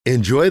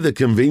Enjoy the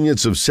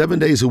convenience of 7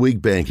 days a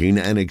week banking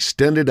and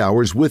extended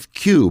hours with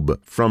Cube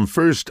from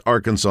First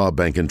Arkansas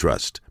Bank and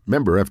Trust.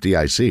 Member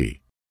FDIC.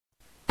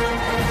 Does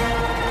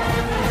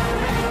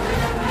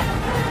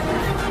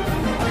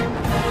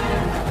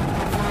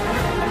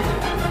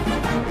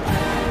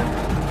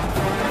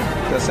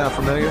that sound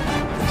familiar?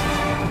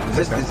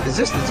 Is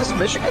this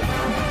Michigan?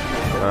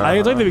 I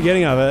can take the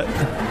beginning of it.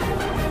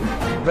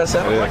 Best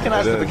I don't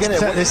recognize the beginning.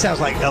 This sounds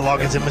like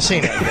Loggins and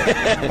Messina.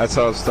 That's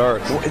how it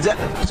starts.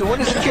 So when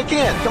does it kick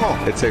in? Come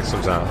on. It takes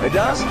some time. It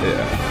does?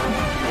 Yeah.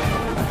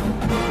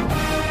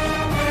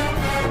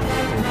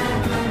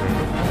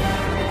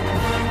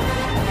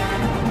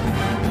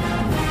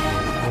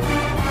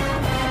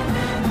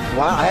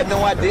 Wow, I had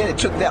no idea it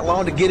took that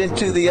long to get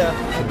into the...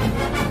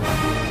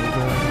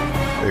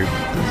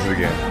 This is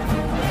again.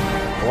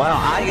 Wow,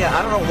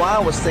 I don't know why I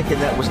was thinking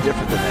that was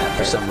different than that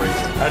for some reason.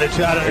 I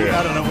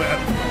don't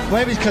know.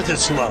 Maybe it's because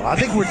it's slow. I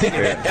think we're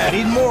thinking I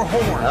need more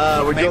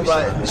horn. We're joined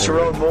by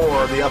Sherrone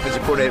Moore, the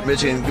offensive coordinator at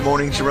Michigan. Good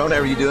morning, Sherrone. How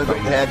are you doing?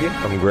 Great to have you.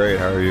 I'm great.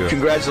 How are you?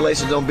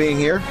 Congratulations on being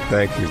here.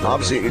 Thank you.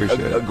 Obviously,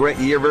 a great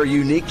year, very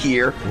unique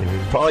year.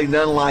 Mm-hmm. Probably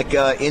none like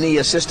any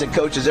assistant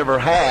coach has ever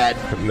had.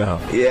 No.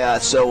 Yeah.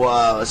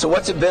 So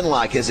what's it been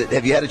like?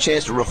 Have you had a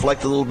chance to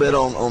reflect a little bit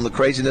on the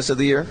craziness of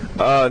the year?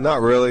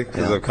 Not really,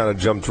 because I've kind of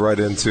jumped right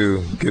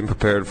into getting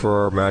prepared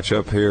for our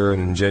matchup here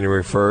in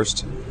January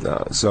 1st.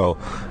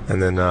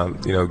 And then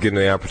getting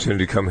the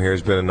opportunity to come here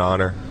has been an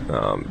honor.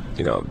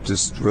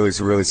 Just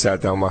really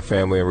sat down with my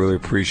family and really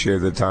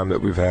appreciated the time that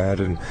we've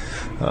had and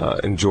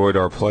enjoyed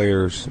our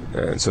players.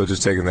 And so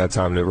just taking that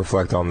time to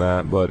reflect on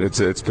that. But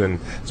it's been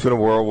a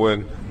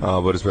whirlwind,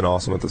 but it's been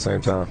awesome at the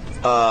same time.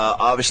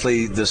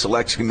 Obviously, the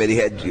selection committee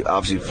had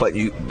putting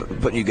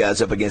you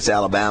guys up against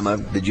Alabama.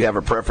 Did you have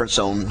a preference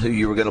on who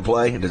you were going to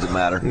play? Does it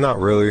matter? Not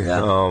really.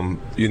 Yeah.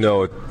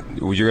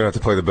 You're going to have to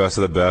plplay the best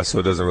of the best, so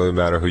it doesn't really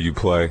matter who you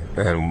play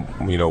and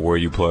where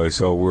you play.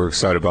 So we're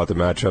excited about the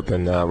matchup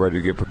and ready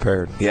to get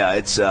prepared. Yeah,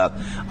 it's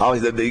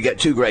obviously you got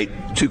two great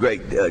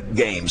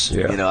games.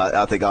 Yeah.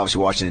 I think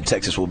obviously Washington,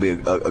 Texas will be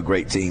a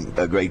great team,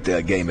 a great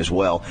game as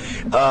well.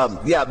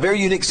 Very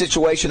unique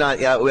situation.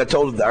 I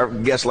told our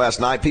guest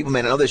last night, people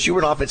may not know this. You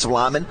were an offensive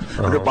lineman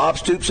under Bob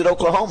Stoops at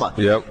Oklahoma.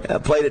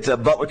 Yep. Played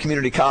at Butler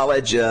Community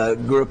College.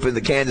 Grew up in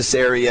the Kansas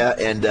area,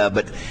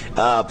 but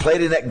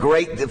played in that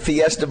great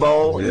Fiesta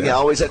Bowl. Yeah. I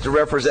always have to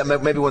represent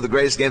maybe one of the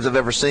greatest games I've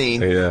ever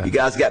seen. Yeah. You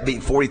guys got beat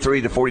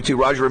 43-42.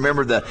 Roger,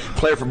 remember the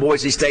player for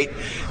Boise State?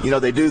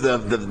 They do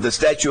the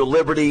Statue of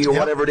Liberty or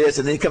whatever it is,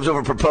 and then he comes over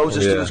and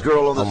proposes to his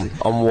girl on the.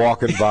 I'm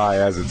walking by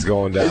as it's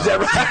going down. Is that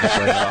right?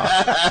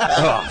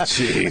 Oh,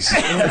 jeez.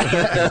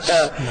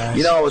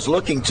 Nice. I was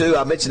looking too.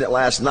 I mentioned it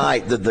last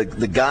night.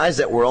 The guys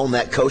that were on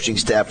that coaching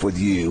staff with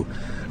you.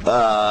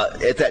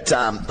 At that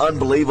time,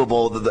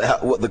 unbelievable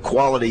the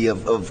quality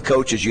of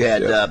coaches you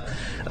had.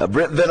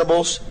 Brent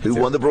Venables, who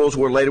won the Broyles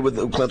Award later with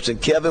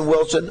Clemson. Kevin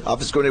Wilson,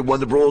 offensive coordinator, won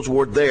the Broyles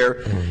Award there.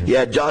 Mm-hmm. You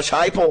had Josh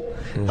Heupel,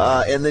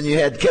 and then you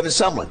had Kevin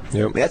Sumlin.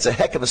 Yep. That's a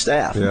heck of a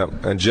staff. Yeah,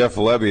 and Jeff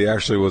Levy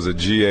actually was a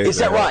GA. Is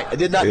that right? I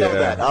did not know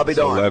that. I'll be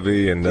darned.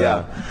 Levy and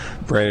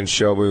Brandon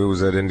Shelby, who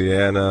was at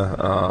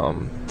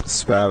Indiana.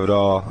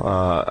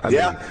 Spavital. I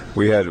mean,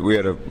 we had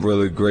a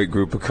really great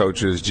group of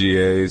coaches,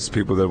 GAs,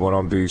 people that went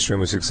on to be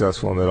extremely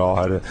successful, and that all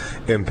had an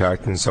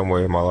impact in some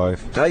way in my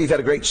life. Now you've had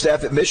a great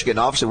staff at Michigan.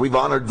 Obviously, we've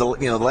honored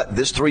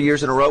this 3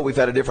 years in a row. We've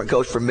had a different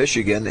coach from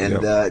Michigan,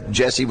 and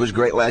Jesse was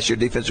great last year,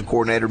 defensive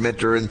coordinator,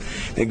 mentor, and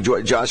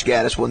Josh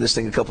Gaddis won this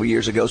thing a couple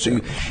years ago. So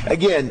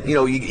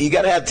you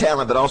got to have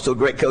talent, but also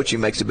great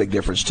coaching makes a big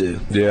difference too.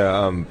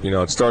 Yeah,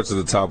 it starts at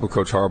the top with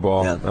Coach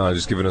Harbaugh,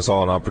 just giving us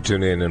all an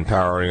opportunity and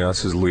empowering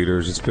us as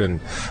leaders. It's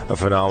been a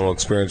phenomenal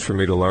experience for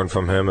me to learn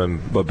from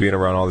him, but being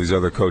around all these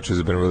other coaches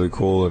has been really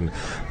cool, and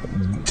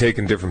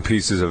taking different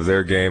pieces of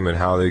their game and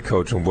how they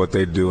coach and what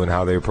they do and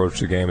how they approach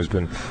the game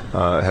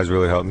has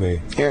really helped me.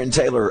 Aaron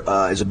Taylor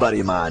is a buddy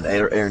of mine.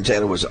 Aaron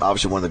Taylor was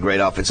obviously one of the great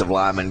offensive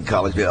linemen,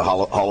 college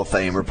Hall of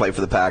Famer, played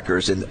for the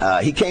Packers, and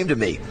he came to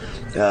me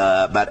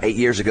about 8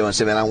 years ago and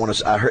said, "Man,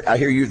 I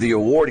hear you're the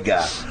award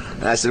guy."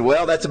 And I said,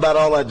 well, that's about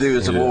all I do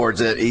is awards.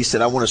 He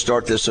said, I want to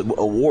start this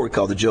award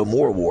called the Joe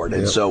Moore Award.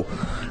 And so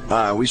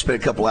we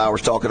spent a couple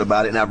hours talking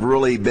about it, and I've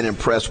really been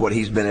impressed what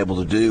he's been able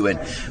to do. And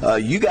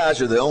you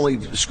guys are the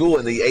only school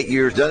in the 8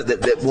 years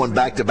that won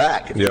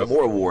back-to-back Joe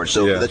Moore Awards.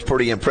 So that's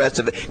pretty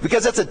impressive.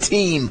 Because that's a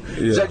team.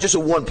 It's not just a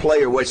one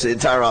player, it's the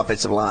entire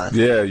offensive line.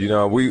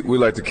 Yeah, we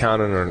like to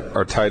count on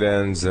our tight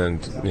ends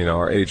and,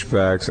 our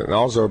H-backs and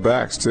also our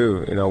backs,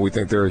 too. We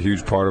think they're a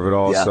huge part of it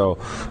all. Yeah. So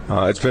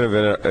it's been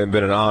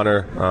an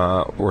honor.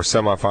 We're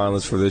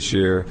semifinalists for this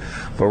year,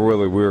 but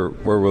we're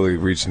really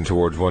reaching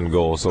towards one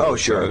goal. So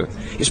sure.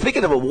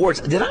 Speaking of awards,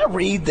 did I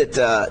read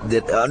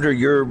that under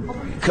your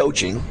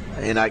coaching,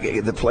 and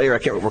the player, I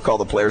can't recall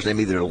the player's name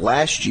either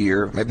last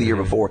year, maybe the year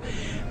before,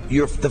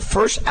 the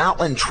first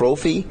Outland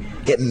Trophy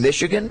at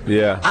Michigan.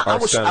 Yeah, I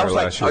was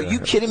like, are you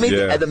kidding me?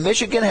 Yeah. The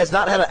Michigan has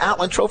not had an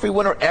Outland Trophy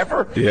winner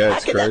ever. Yeah,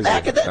 it's crazy. How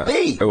could that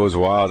be? It was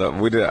wild. I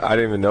didn't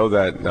even know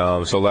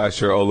that. So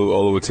last year,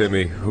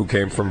 Oluwatimi, who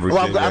came from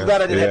Virginia. Well, I'm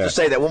glad I didn't have to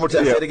say that. One more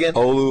time, say it again.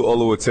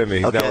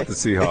 Oluwatimi, okay. now with the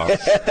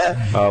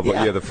Seahawks.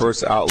 But the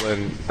first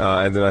Outland,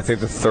 and then I think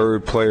the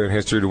third player in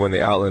history to win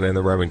the Outland and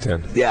the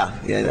Remington. Yeah,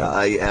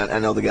 I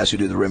know the guys who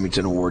do the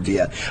Remington Award.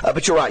 Yeah,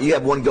 but you're right. You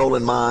have one goal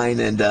in mind,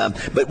 and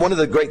but one of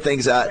the great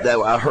things that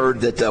I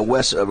heard that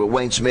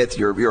Wayne Smith,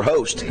 your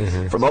host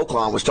from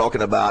Oakland, was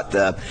talking about.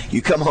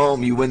 You come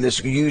home, you win this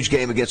huge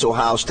game against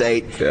Ohio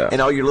State,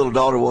 and all your little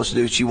daughter wants to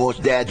do, she wants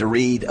Dad to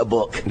read a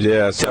book.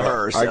 Yeah, to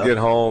her. So. I get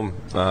home.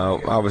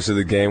 Obviously,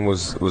 the game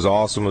was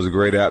awesome. It was a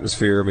great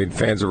atmosphere. I mean,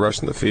 fans are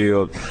rushing the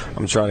field.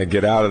 I'm trying to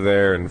get out of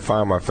there and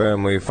find my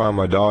family, find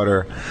my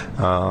daughter,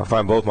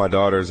 find both my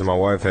daughters and my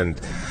wife, and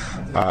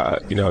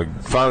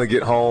finally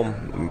get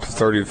home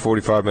 30 to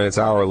 45 minutes,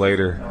 hour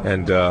later,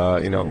 and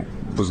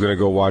was going to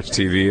go watch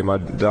TV, and my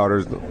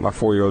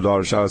 4-year-old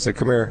daughter shouted and said,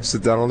 "Come here,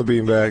 sit down on the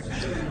beanbag.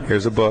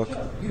 Here's a book.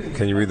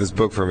 Can you read this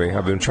book for me?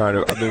 I've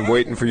been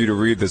waiting for you to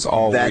read this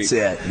all week." That's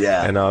it,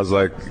 yeah. And I was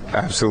like,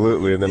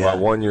 absolutely. And then my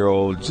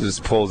 1-year-old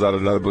just pulls out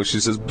another book. She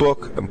says,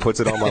 "Book," and puts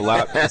it on my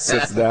lap and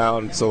sits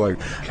down. So, I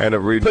end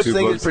up reading two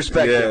books.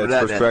 Perspective.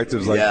 Yeah,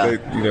 perspectives.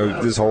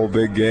 This whole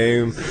big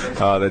game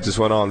that just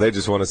went on. They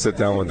just want to sit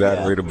down with Dad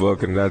and read a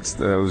book, and it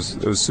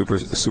was super,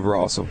 super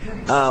awesome.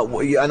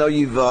 I know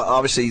you've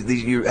obviously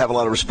you have a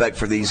lot of respect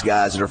for these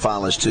guys that are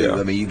finalists too. Yeah.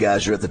 I mean, you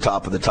guys are at the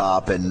top of the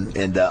top,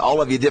 and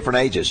all of you different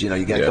ages. You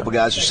got a couple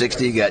guys who are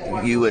 60. You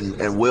got you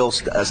and Will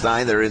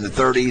Stein that are in the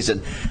 30s,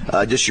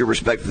 and just your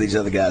respect for these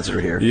other guys that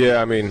are here.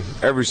 Yeah, I mean,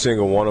 every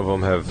single one of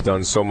them have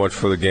done so much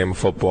for the game of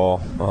football.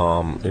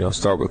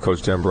 Start with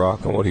Coach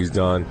Denbrock and what he's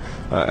done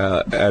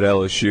at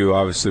LSU,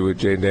 obviously with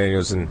Jay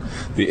Daniels and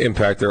the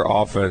impact their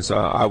offense.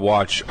 I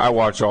watch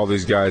all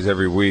these guys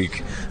every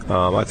week.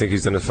 I think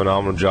he's done a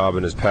phenomenal job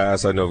in his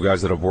past. I know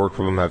guys that have worked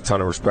with him have a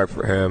ton of respect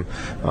for him.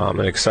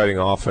 An exciting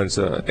offense,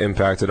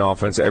 impacted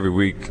offense every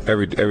week,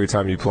 every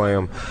time you play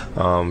him.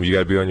 You got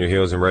to be on your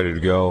heels and ready to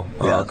go.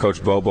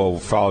 Coach Bobo,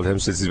 followed him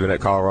since he's been at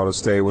Colorado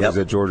State, when he was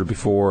at Georgia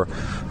before.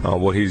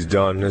 What he's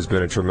done has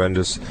been a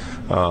tremendous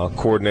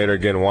coordinator.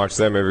 Again, watch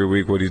them every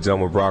week, what he's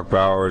done with Brock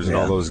Bowers and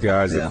all those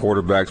guys, the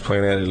quarterbacks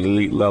playing at an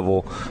elite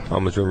level.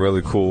 It's been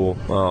really cool.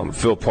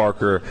 Phil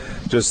Parker,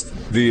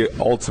 just the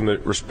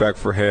ultimate respect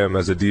for him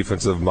as a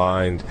defensive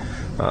mind.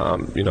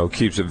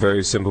 Keeps it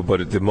very simple,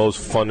 but the most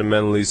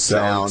fundamentally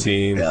sound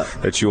team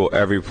that you will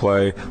ever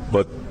play,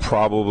 but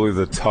probably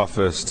the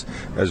toughest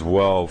as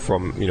well.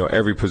 From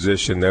every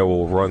position, they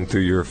will run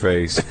through your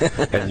face,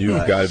 and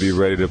you've got to be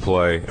ready to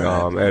play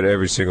at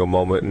every single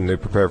moment, and they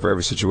prepare for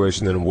every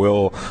situation. And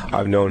Will,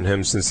 I've known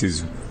him since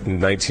he's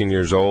 19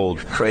 years old.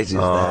 Crazy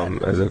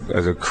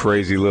as a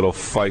crazy little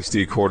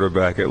feisty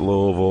quarterback at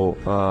Louisville,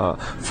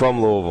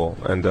 from Louisville,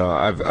 and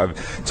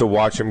I've to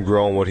watch him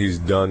grow and what he's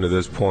done to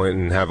this point,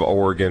 and have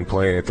Oregon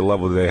playing at the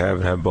level that they have,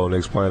 and have Bo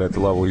Nix playing at the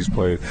level he's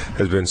played,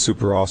 has been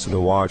super awesome to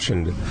watch,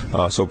 and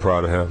so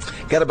proud of him.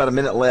 Got about a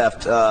minute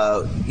left.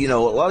 A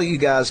lot of you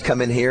guys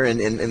come in here and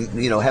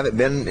haven't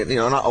been,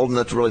 not old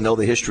enough to really know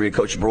the history of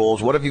Coach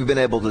Broyles. What have you been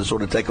able to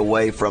sort of take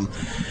away from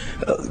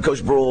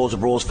Coach Broyles, the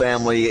Broyles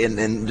family,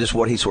 and just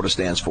what he sort of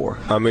stands for?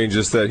 I mean,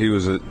 just that he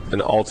was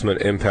an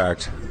ultimate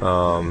impact,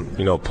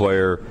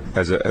 player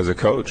as a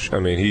coach. I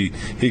mean,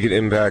 he could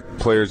impact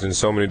players in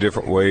so many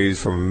different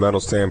ways, from a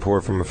mental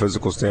standpoint, from a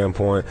physical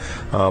standpoint,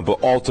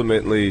 but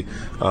ultimately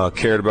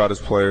cared about his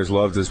players,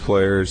 loved his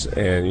players,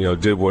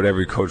 and did what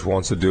every coach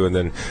wants to do, and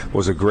then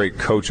was a great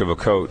coach of a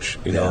coach.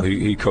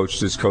 He coached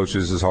his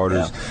coaches as hard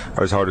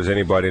as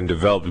anybody, and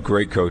developed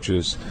great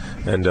coaches,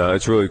 and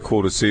it's really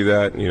cool to see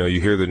that.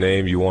 You hear the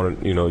name, you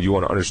want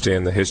to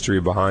understand the history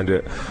behind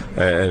it,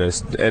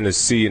 and to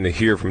see and to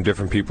hear from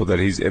different people that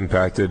he's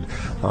impacted,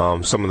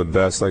 some of the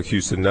best, like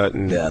Houston Nutt,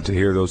 and to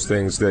hear those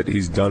things that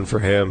he's done for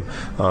him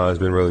has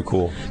been really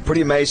cool.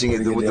 Pretty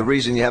amazing. The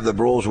reason you have the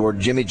Broyles were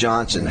Jimmy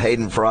Johnson,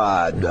 Hayden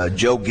Fry,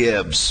 Joe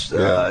Gibbs,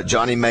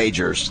 Johnny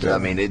Majors. I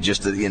mean, it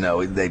just they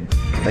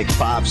think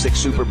 5-6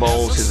 Super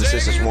Bowls. His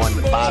assistants won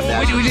 5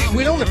 national.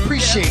 We don't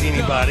appreciate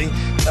anybody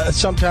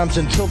sometimes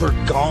until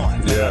they're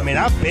gone. I mean,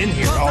 I've been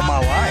here all my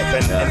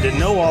life, and to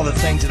know all the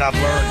things that I've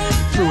learned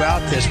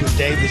throughout this with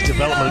David's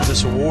development of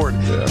this award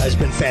has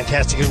been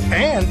fantastic.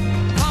 And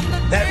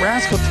that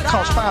rascal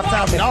costs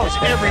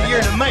 $5,000 every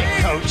year to make,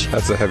 Coach.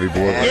 That's a heavy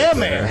board. Yeah,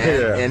 man.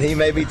 And he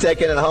may be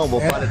taking it home.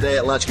 We'll find a day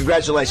at lunch.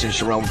 Congratulations,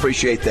 Sherrone.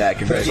 Appreciate that.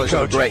 Congratulations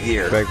on a great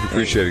year. Thank you.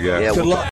 Appreciate it, guys. Good luck.